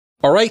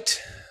All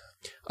right.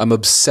 I'm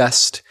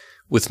obsessed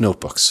with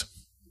notebooks.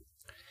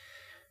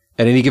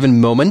 At any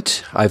given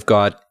moment, I've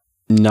got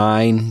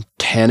 9,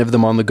 10 of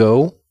them on the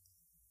go.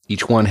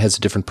 Each one has a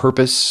different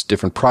purpose,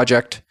 different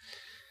project.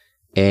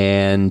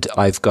 And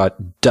I've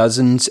got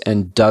dozens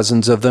and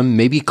dozens of them,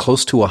 maybe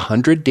close to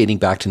 100, dating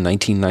back to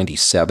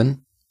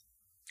 1997.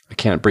 I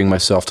can't bring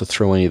myself to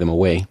throw any of them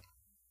away.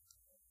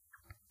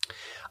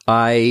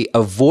 I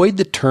avoid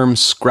the term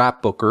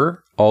scrapbooker,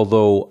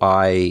 although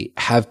I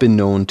have been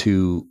known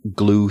to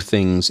glue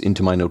things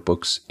into my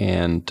notebooks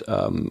and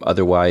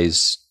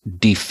otherwise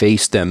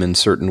deface them in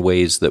certain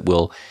ways that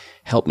will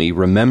help me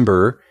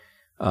remember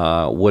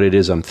what it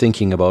is I'm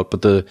thinking about.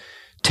 But the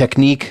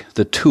technique,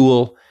 the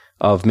tool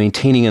of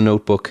maintaining a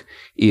notebook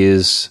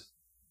is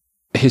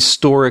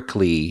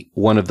historically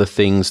one of the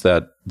things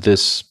that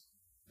this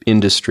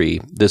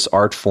industry, this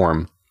art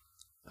form,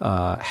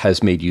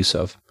 has made use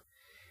of.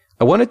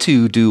 I wanted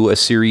to do a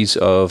series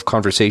of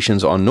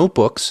conversations on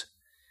notebooks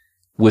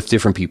with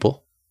different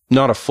people.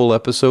 Not a full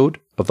episode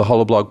of the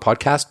Holoblog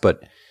podcast,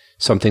 but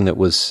something that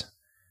was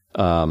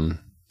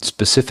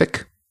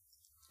specific.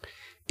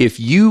 If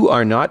you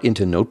are not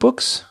into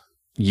notebooks,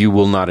 you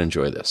will not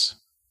enjoy this.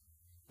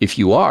 If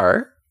you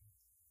are,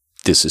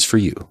 this is for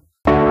you.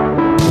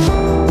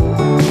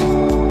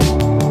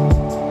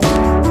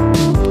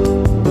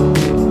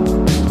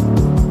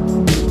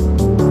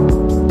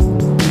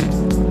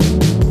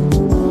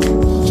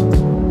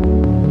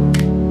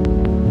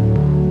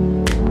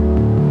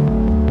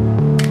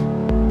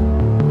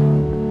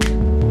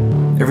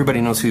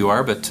 Everybody knows who you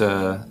are, but...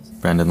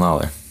 Brandon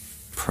Lawler,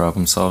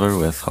 problem solver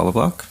with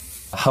Holoblock.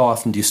 How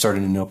often do you start a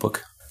new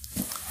notebook?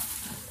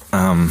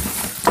 I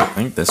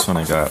think this one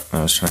I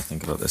was trying to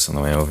think about this on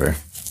the way over.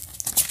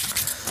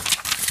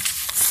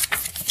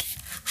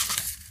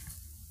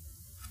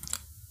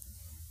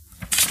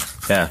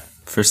 Yeah,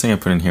 first thing I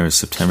put in here was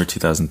September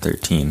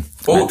 2013.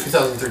 Oh,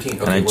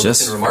 2013. Okay, and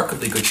it's in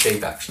remarkably good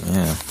shape, actually.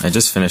 Yeah, I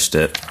just finished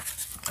it,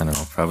 I don't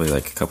know, probably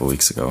like a couple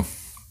weeks ago.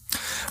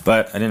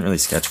 But I didn't really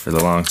sketch for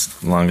the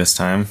longest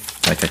time.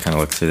 Like, I kind of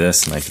looked through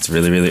this, and like, it's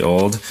really, really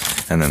old,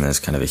 and then there's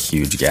kind of a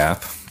huge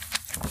gap,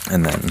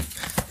 and then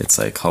it's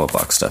like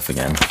Holoblock stuff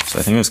again. So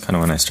I think it was kind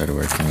of when I started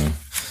working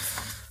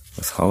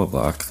with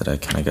Holoblock that I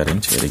kind of got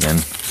into it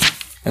again.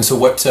 And so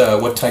what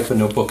type of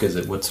notebook is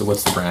it? What's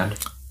the brand?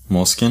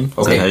 Moleskine.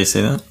 Is that how you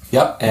say that?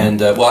 Yep. And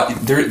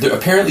there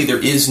apparently there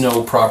is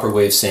no proper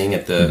way of saying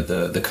it.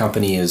 The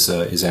company is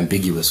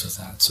ambiguous with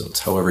that. So it's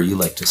however you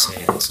like to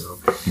say it. So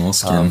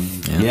Moleskine.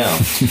 Yeah.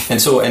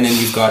 and then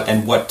you've got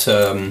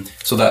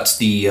so that's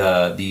the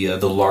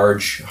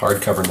large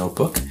hardcover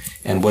notebook.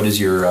 And what is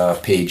your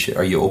page?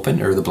 Are you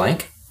open or the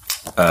blank?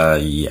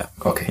 Yeah.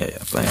 Okay.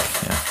 Yeah, blank.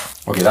 Yeah.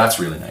 Okay, that's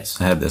really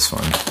nice. I had this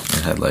one.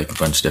 It had like a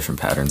bunch of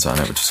different patterns on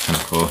it, which is kind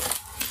of cool.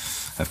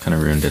 I've kind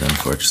of ruined it,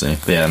 unfortunately.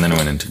 But yeah, and then I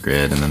went into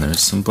grid, and then there's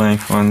some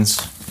blank ones,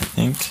 I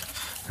think.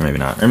 Or maybe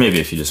not. Or maybe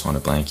if you just want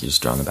a blank, you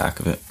just draw on the back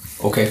of it.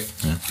 Okay.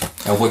 Yeah.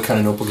 And what kind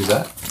of notebook is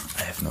that?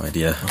 I have no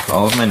idea. Okay.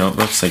 All of my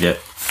notebooks I get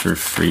for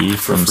free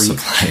from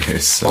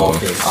suppliers. So,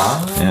 okay.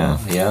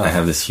 Yeah. I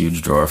have this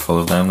huge drawer full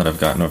of them that I've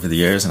gotten over the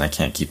years, and I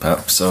can't keep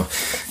up. So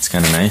it's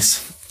kind of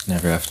nice.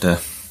 Never have to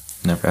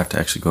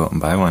actually go out and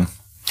buy one.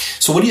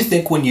 So what do you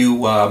think when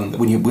you've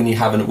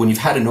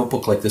had a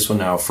notebook like this one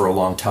now for a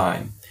long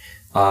time?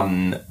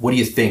 What do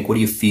you think? What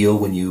do you feel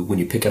when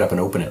you pick it up and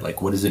open it?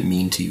 Like, what does it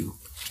mean to you?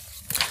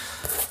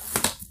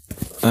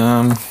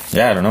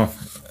 Yeah, I don't know.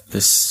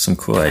 There's some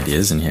cool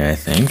ideas in here, I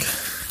think.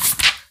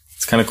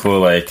 It's kind of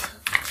cool, like,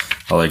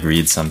 I'll like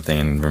read something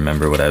and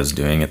remember what I was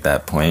doing at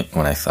that point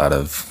when I thought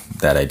of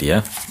that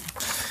idea.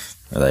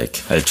 Or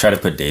like, I try to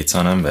put dates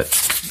on them, but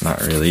not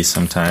really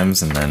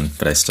sometimes.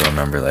 But I still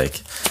remember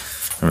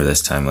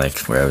this time,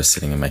 like, where I was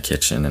sitting in my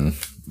kitchen and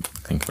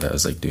think what I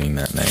was like doing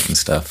that night and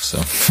stuff.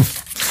 So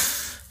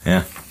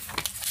yeah,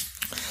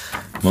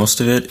 most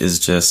of it is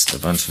just a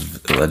bunch of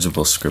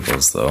illegible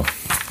scribbles, though.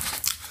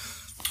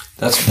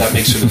 That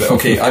makes it a bit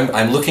okay.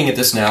 I'm looking at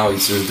this now.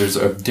 There's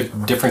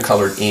different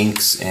colored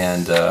inks,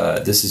 and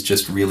this is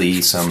just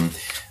really some.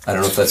 I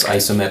don't know if that's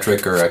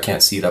isometric or I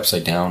can't see it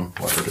upside down.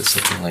 What it is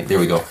looking like. There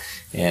we go.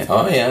 And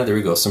there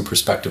we go. Some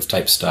perspective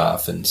type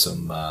stuff and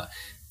some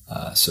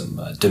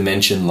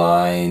dimension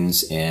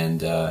lines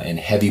and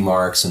heavy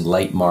marks and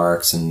light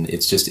marks, and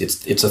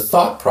it's a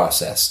thought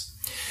process.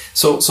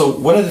 So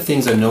one of the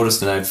things I've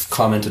noticed and I've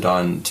commented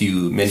on to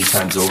you many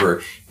times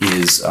over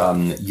is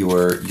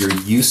your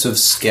use of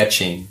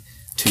sketching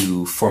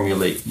to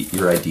formulate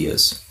your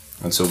ideas.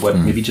 And so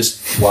maybe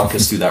just walk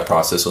us through that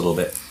process a little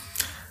bit.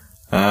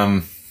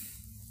 Yeah,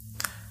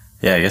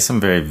 I guess I'm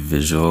very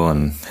visual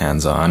and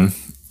hands-on,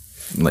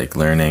 like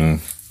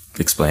learning,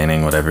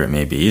 explaining, whatever it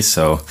may be.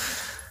 So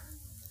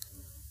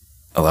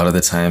a lot of the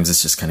times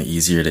it's just kind of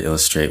easier to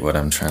illustrate what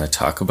I'm trying to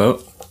talk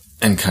about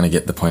and kind of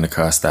get the point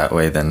across that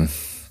way than,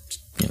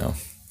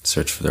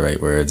 search for the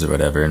right words or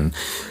whatever. And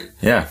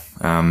yeah,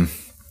 I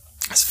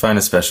find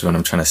especially when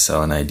I'm trying to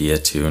sell an idea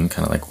too and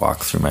kind of like walk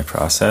through my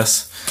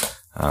process,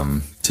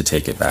 to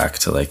take it back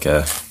to like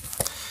a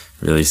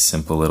really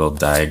simple little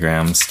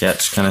diagram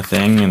sketch kind of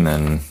thing, and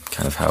then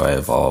kind of how I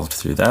evolved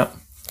through that.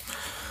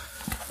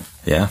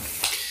 Yeah.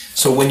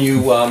 So when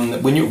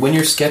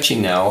you're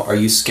sketching now, are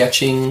you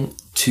sketching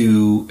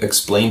to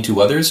explain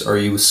to others, or are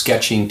you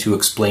sketching to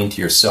explain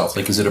to yourself?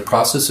 Like, is it a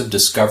process of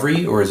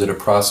discovery, or is it a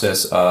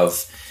process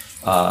of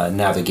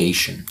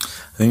navigation?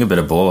 I think a bit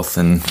of both.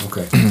 And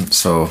okay.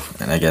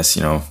 And I guess,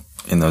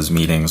 in those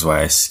meetings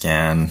why I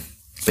scan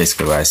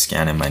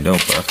in my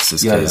notebooks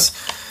is because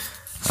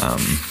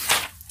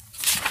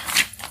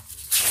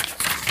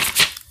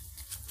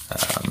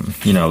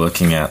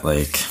looking at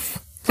like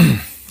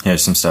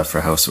here's some stuff for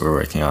a house that we're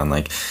working on.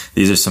 Like,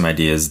 these are some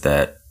ideas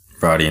that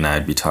Roddy and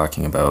I'd be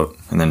talking about,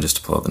 and then just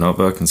to pull out the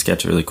notebook and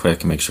sketch it really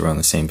quick and make sure we're on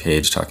the same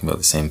page talking about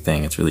the same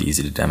thing. It's really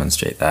easy to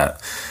demonstrate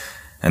that.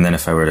 And then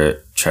if I were to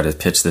try to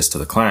pitch this to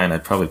the client,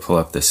 I'd probably pull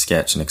up this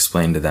sketch and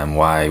explain to them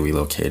why we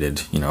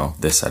located,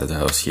 this side of the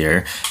house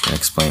here, and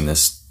explain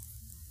this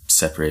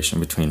separation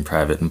between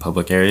private and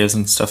public areas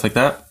and stuff like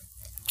that.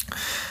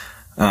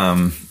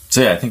 I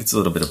think it's a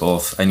little bit of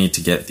both. I need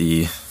to get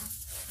the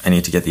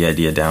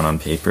idea down on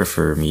paper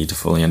for me to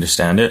fully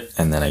understand it,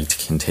 and then I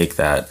can take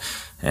that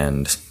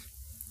and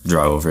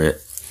draw over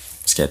it,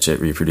 sketch it,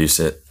 reproduce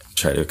it,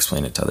 try to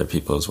explain it to other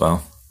people as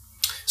well.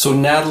 So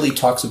Natalie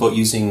talks about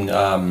using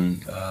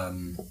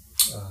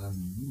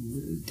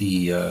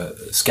the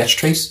sketch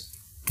trace.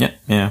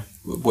 Yeah.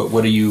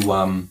 What do you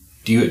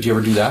do you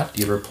ever do that?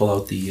 Do you ever pull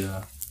out the?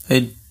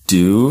 I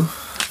do,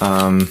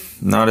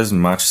 not as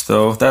much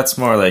though. That's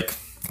more like,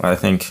 I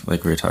think,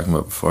 like we were talking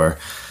about before,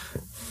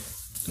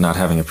 not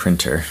having a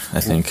printer,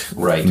 I think,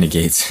 right,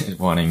 negates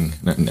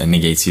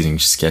using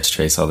sketch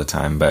trace all the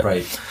time. But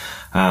right.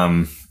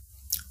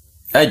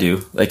 I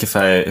do, like if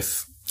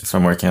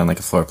I'm working on like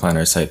a floor plan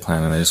or a site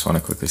plan and I just want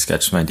to quickly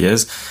sketch some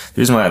ideas.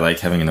 The reason why I like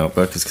having a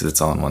notebook is because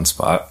it's all in one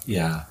spot.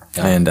 Yeah.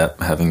 I end up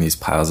having these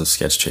piles of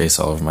sketch trace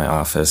all over my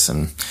office,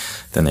 and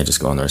then they just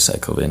go in the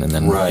recycle bin, and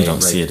then you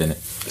don't see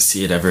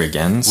it ever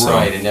again. So,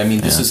 right, and I mean,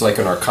 this is like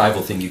an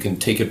archival thing. You can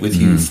take it with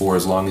you for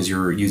as long as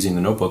you're using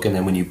the notebook, and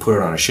then when you put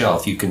it on a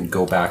shelf, you can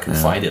go back and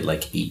find it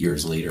like 8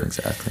 years later.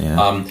 Exactly.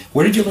 Yeah.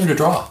 Where did you learn to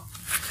draw?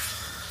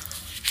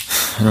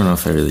 I don't know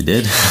if I really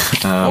did.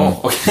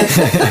 Okay.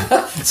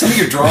 Some of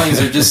your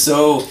drawings are just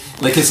so,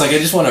 like, it's like I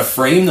just want to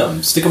frame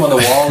them, stick them on the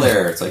wall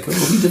there. It's like, oh,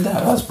 who did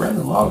that? Oh, it's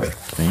Brandon Lawler.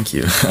 Thank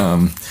you.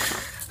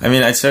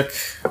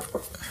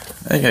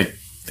 I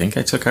think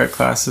I took art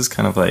classes,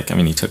 kind of like,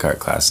 you took art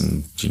class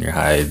in junior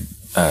high,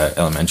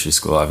 elementary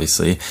school,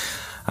 obviously.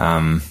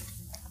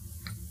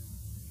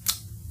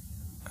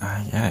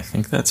 I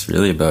think that's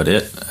really about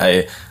it.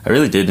 I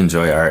really did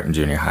enjoy art in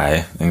junior high.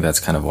 I think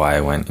that's kind of why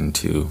I went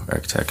into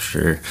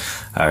architecture,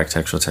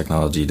 architectural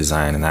technology,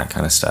 design, and that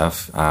kind of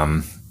stuff.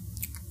 I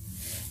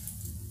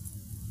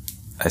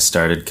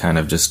started kind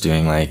of just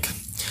doing like,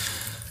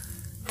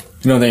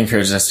 they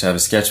encouraged us to have a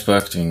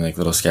sketchbook, doing like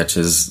little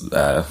sketches.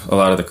 A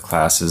lot of the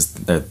classes,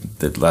 the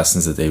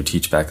lessons that they would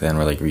teach back then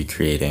were like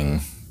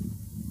recreating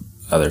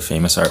other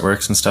famous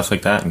artworks and stuff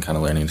like that, and kind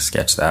of learning to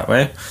sketch that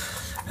way.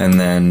 And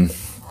then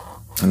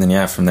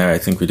from there, I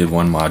think we did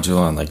one module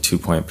on like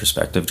 2-point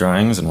perspective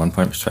drawings and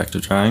 1-point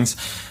perspective drawings.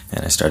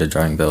 And I started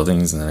drawing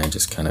buildings, and then I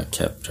just kind of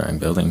kept drawing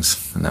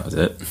buildings, and that was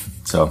it.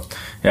 So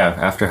yeah,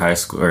 after high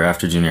school, or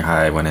after junior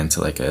high, I went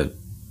into like a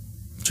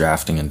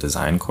drafting and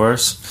design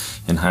course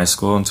in high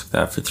school and took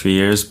that for 3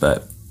 years.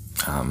 But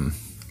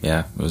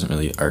it wasn't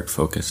really art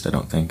focused, I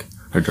don't think,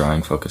 or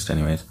drawing focused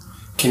anyways.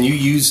 Can you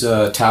use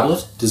a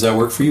tablet? Does that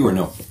work for you or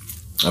no?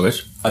 I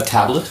wish. A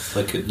tablet?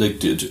 Like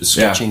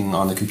sketching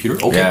on the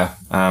computer? Okay. Yeah.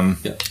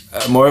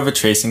 More of a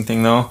tracing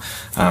thing though.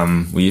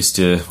 We used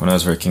to, when I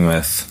was working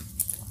with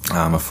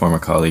a former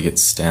colleague at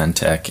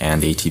Stantec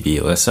and ATB,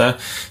 Alyssa,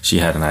 she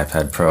had an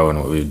iPad Pro, and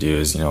what we would do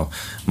is,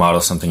 model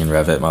something in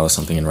Revit, model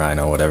something in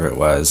Rhino, whatever it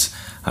was,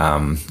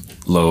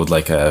 load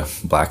like a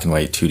black and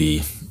white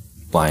 2D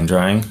line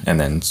drawing, and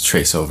then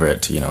trace over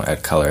it to,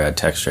 add color, add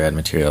texture, add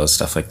materials,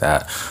 stuff like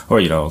that. Or,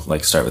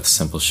 like start with a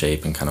simple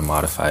shape and kind of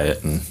modify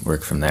it and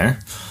work from there.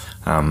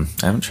 I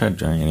haven't tried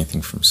drawing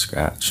anything from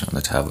scratch on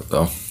the tablet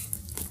though.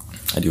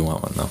 I do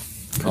want one though.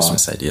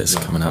 Christmas ideas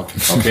coming up.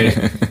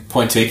 Okay,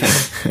 point taken.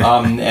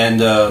 And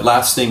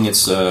last thing,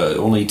 it's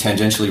only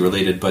tangentially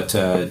related, but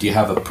do you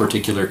have a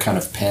particular kind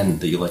of pen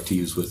that you like to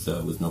use with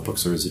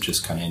notebooks, or is it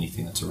just kind of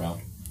anything that's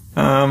around?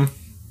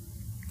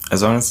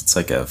 As long as it's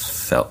like a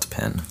felt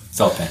pen.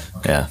 Felt pen.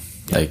 Okay. Yeah.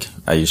 Like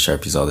I use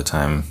Sharpies all the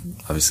time.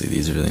 Obviously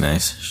these are really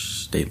nice.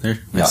 Stapler.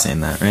 Am I saying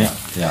that right?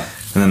 Yeah.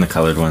 And then the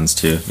colored ones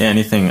too. Yeah,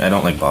 anything. I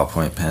don't like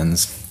ballpoint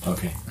pens.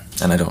 Okay.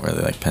 And I don't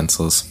really like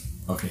pencils.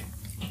 Okay.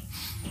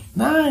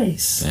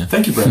 Nice. Yeah.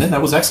 Thank you, Brendan.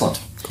 That was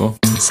excellent. Cool.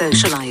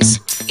 Socialize.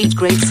 Eat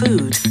great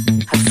food.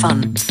 Have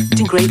fun.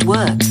 Do great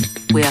work.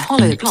 We're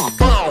Hollow Block.